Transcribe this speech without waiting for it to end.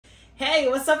Hey,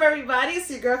 what's up everybody? It's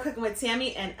your girl Cooking with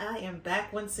Tammy, and I am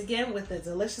back once again with a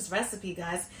delicious recipe,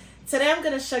 guys. Today I'm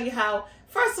going to show you how,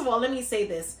 first of all, let me say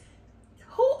this.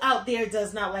 Who out there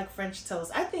does not like French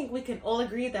toast? I think we can all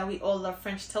agree that we all love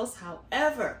French toast.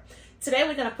 However, today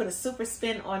we're going to put a super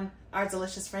spin on our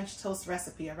delicious French toast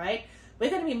recipe, all right? We're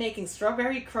going to be making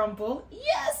strawberry crumble.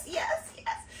 Yes.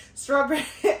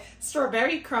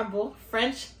 Strawberry crumble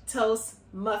French toast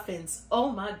muffins. Oh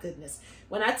my goodness.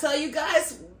 When I tell you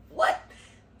guys, what?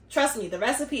 Trust me, the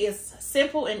recipe is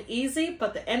simple and easy,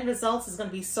 but the end result is going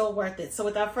to be so worth it. So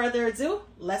without further ado,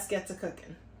 let's get to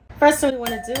cooking. First thing we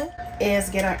want to do is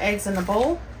get our eggs in the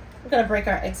bowl. We're going to break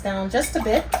our eggs down just a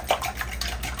bit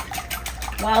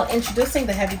while introducing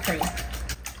the heavy cream.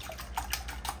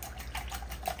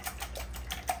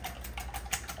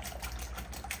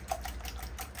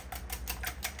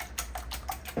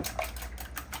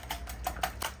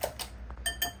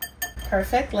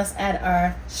 Perfect. Let's add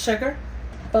our sugar,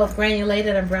 both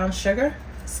granulated and brown sugar.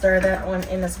 Stir that on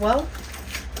in as well.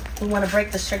 We want to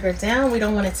break the sugar down. We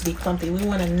don't want it to be clumpy. We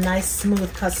want a nice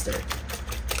smooth custard.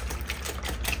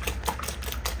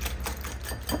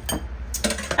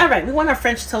 All right, we want our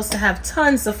French toast to have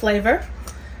tons of flavor.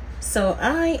 So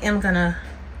I am gonna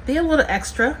be a little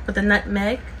extra with the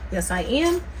nutmeg. Yes, I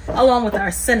am. Along with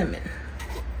our cinnamon.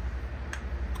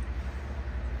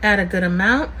 Add a good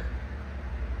amount.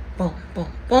 Boom,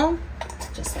 boom, boom,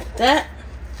 just like that.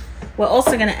 We're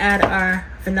also gonna add our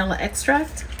vanilla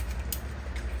extract.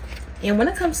 And when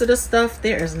it comes to this stuff,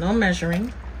 there is no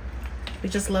measuring. We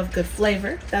just love good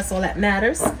flavor. That's all that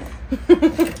matters.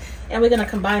 And we're gonna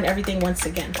combine everything once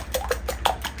again.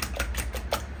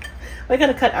 We're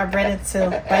gonna cut our bread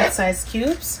into bite-sized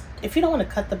cubes. If you don't want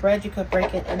to cut the bread, you could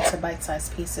break it into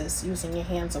bite-sized pieces using your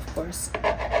hands, of course.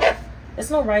 There's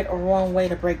no right or wrong way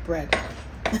to break bread.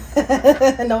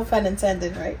 No pun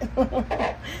intended, right?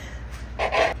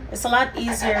 It's a lot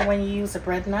easier when you use a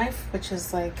bread knife, which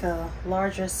is like a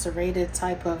larger serrated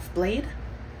type of blade.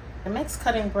 It makes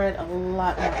cutting bread a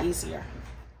lot more easier.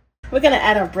 We're going to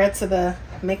add our bread to the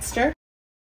mixture.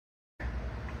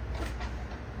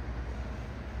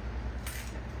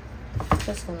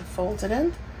 Just going to fold it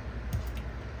in.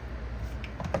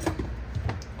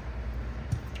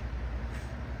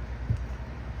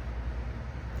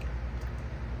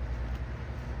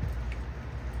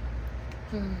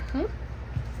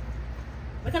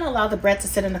 We're going to allow the bread to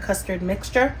sit in the custard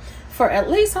mixture for at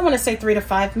least, I want to say 3 to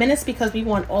 5 minutes, because we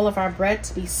want all of our bread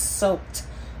to be soaked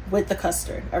with the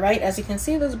custard. All right, as you can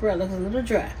see, this bread looks a little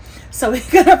dry, so we're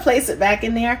going to place it back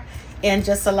in there and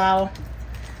just allow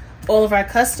all of our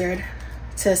custard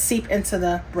to seep into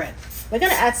the bread. We're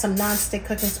going to add some non-stick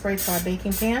cooking spray to our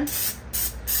baking pan.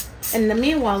 And in the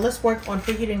meanwhile, let's work on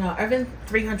preheating our oven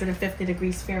 350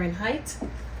 degrees Fahrenheit.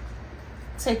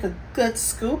 Take a good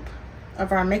scoop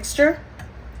of our mixture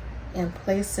and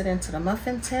place it into the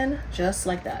muffin tin just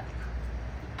like that.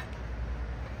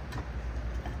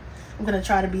 I'm gonna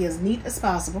try to be as neat as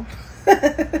possible.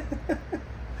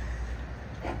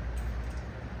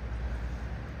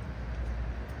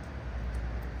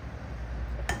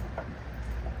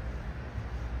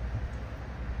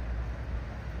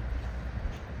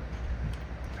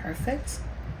 Perfect.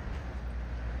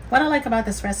 What I like about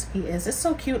this recipe is it's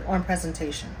so cute on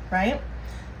presentation, right?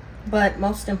 But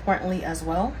most importantly as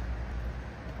well,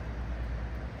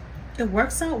 it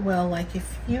works out well like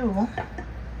if you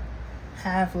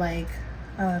have like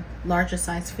a larger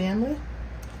size family.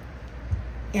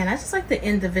 And I just like the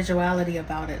individuality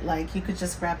about it. Like you could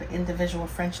just grab an individual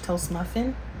French toast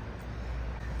muffin.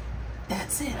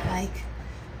 That's it. Like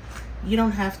you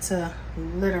don't have to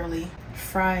literally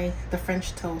fry the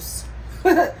French toast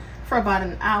for about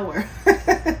an hour.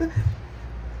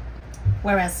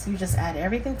 Whereas you just add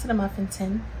everything to the muffin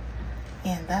tin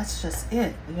and that's just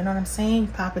it. You know what I'm saying?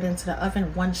 Pop it into the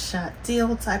oven, one-shot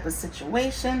deal type of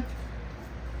situation.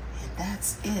 And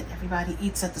that's it. Everybody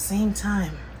eats at the same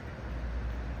time.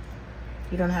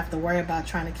 You don't have to worry about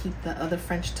trying to keep the other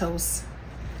French toast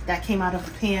that came out of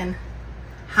the pan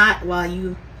hot while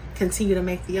you continue to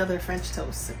make the other French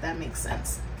toast, if that makes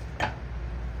sense.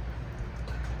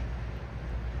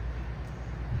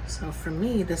 So for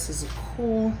me, this is a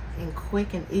cool and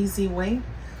quick and easy way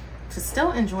to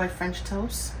still enjoy French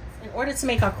toast. In order to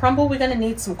make our crumble, we're gonna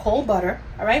need some cold butter,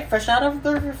 all right, fresh out of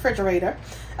the refrigerator,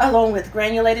 along with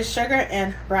granulated sugar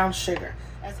and brown sugar.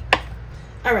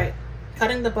 All right,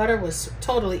 cutting the butter was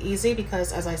totally easy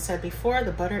because, as I said before,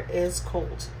 the butter is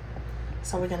cold.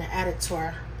 So we're gonna add it to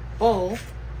our bowl,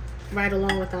 right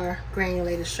along with our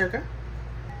granulated sugar,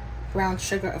 brown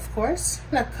sugar, of course,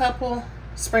 and a couple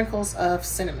sprinkles of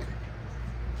cinnamon.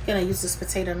 I'm gonna use this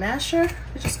potato masher.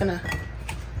 We're just gonna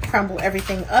crumble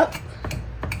everything up.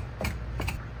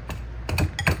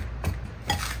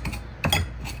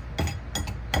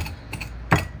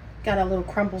 Got our little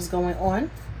crumbles going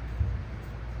on.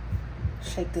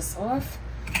 Shake this off.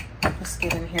 Let's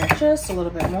get in here just a little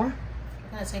bit more.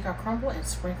 We're gonna take our crumble and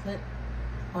sprinkle it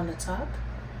on the top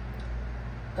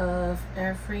of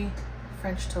every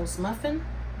French toast muffin.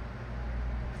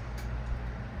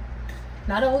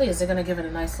 Not only is it gonna give it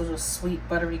a nice little sweet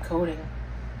buttery coating,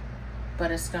 but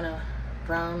it's gonna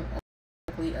brown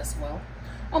quickly as well.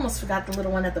 Almost forgot the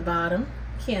little one at the bottom.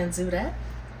 Can't do that.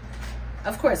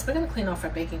 Of course, we're gonna clean off our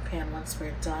baking pan once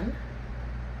we're done.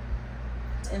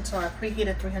 Into our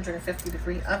preheated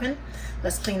 350-degree oven.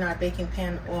 Let's clean our baking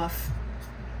pan off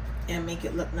and make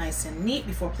it look nice and neat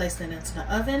before placing it into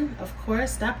the oven. Of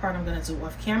course, that part I'm gonna do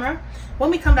off camera. When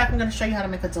we come back, I'm gonna show you how to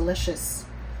make a delicious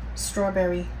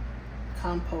strawberry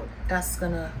compote. That's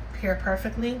gonna pair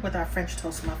perfectly with our French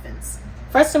toast muffins.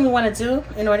 First thing we wanna do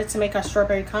in order to make our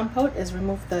strawberry compote is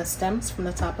remove the stems from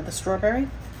the top of the strawberry.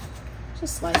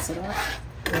 Just slice it off.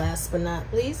 Last but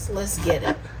not least, let's get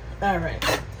it. All right.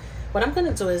 What I'm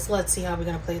gonna do is, let's see how we're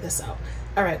gonna play this out.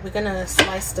 All right, we're gonna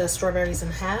slice the strawberries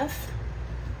in half.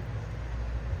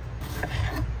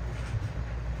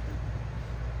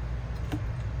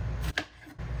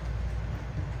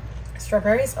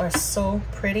 Strawberries are so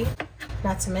pretty.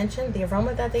 Not to mention the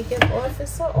aroma that they give off is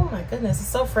so, oh my goodness, it's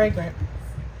so fragrant.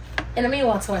 In the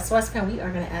meanwhile, to our saucepan, we are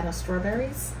gonna add our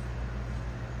strawberries.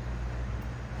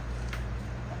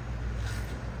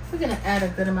 We're gonna add a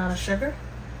good amount of sugar.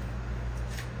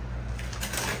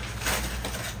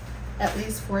 At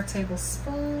least 4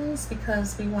 tablespoons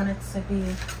because we want it to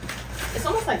be, it's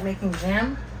almost like making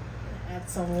jam. Add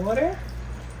some water.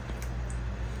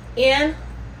 And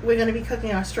we're gonna be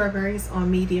cooking our strawberries on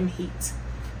medium heat.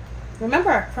 Remember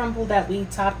our crumble that we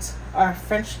topped our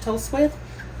French toast with?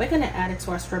 We're gonna add it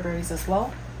to our strawberries as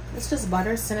well. It's just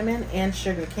butter, cinnamon, and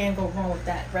sugar. Can't go wrong with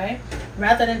that, right?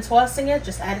 Rather than tossing it,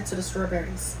 just add it to the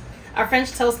strawberries. Our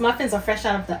French toast muffins are fresh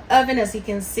out of the oven. As you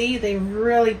can see, they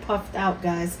really puffed out,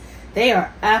 guys. They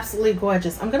are absolutely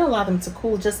gorgeous. I'm gonna allow them to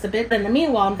cool just a bit. But in the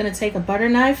meanwhile, I'm gonna take a butter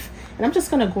knife and I'm just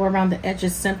gonna go around the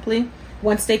edges simply.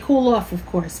 Once they cool off, of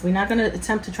course. We're not gonna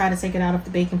attempt to try to take it out of the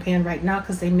baking pan right now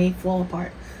because they may fall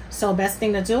apart. So best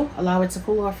thing to do, allow it to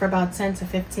cool off for about 10 to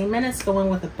 15 minutes. Go in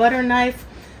with a butter knife,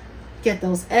 get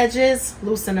those edges,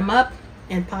 loosen them up,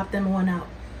 and pop them on out.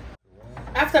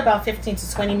 After about 15 to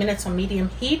 20 minutes on medium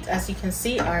heat, as you can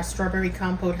see, our strawberry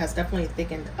compote has definitely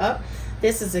thickened up.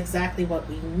 This is exactly what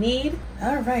we need.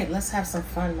 All right, let's have some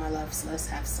fun, my loves. Let's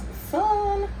have some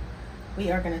fun.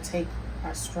 We are gonna take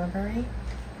our strawberry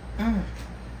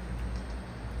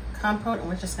compote and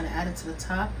we're just gonna add it to the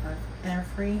top of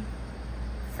every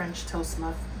French toast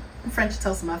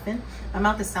muffin. My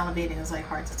mouth is salivating. It's like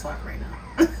hard to talk right now.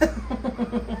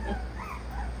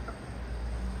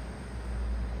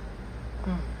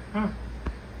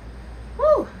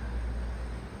 Woo!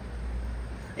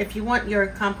 If you want your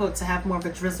compote to have more of a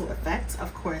drizzle effect,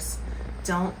 of course,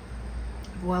 don't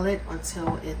boil it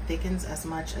until it thickens as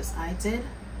much as I did,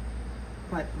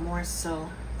 but more so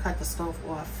cut the stove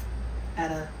off at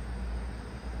a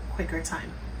quicker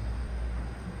time.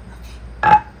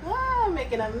 Okay. I'm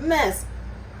making a mess.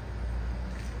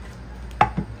 All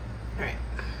right.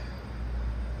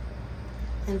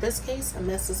 In this case, a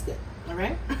mess is good. All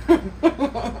right.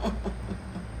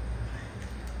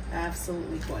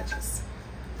 Absolutely gorgeous.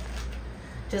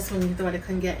 Just when you thought it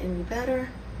couldn't get any better,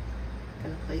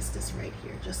 I'm gonna place this right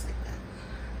here, just like that.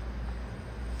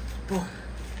 Boom.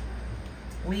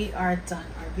 We are done.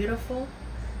 Our beautiful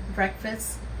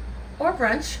breakfast or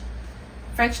brunch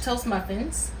French toast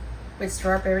muffins with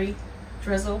strawberry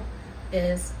drizzle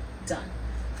is done.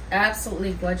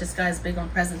 Absolutely gorgeous, guys. Big on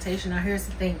presentation. Now here's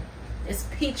the thing. It's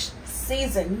peach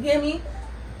season. You hear me?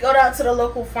 Go down to the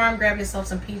local farm, grab yourself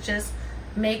some peaches.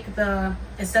 Make the,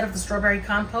 instead of the strawberry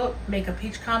compote, make a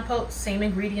peach compote. Same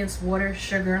ingredients, water,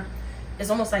 sugar. It's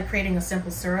almost like creating a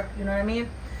simple syrup, you know what I mean?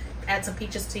 Add some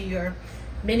peaches to your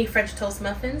mini French toast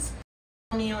muffins.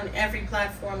 Follow me on every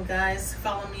platform, guys.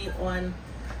 Follow me on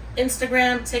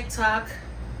Instagram, TikTok,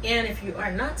 and if you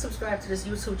are not subscribed to this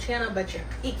YouTube channel but you're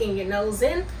peeking your nose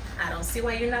in, I don't see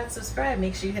why you're not subscribed.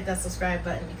 Make sure you hit that subscribe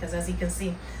button because, as you can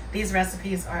see, these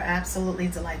recipes are absolutely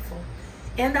delightful.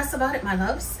 And that's about it, my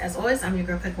loves. As always, I'm your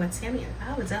girl cooking with Tammy, and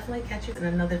I will definitely catch you in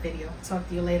another video. Talk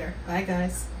to you later. Bye,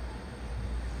 guys.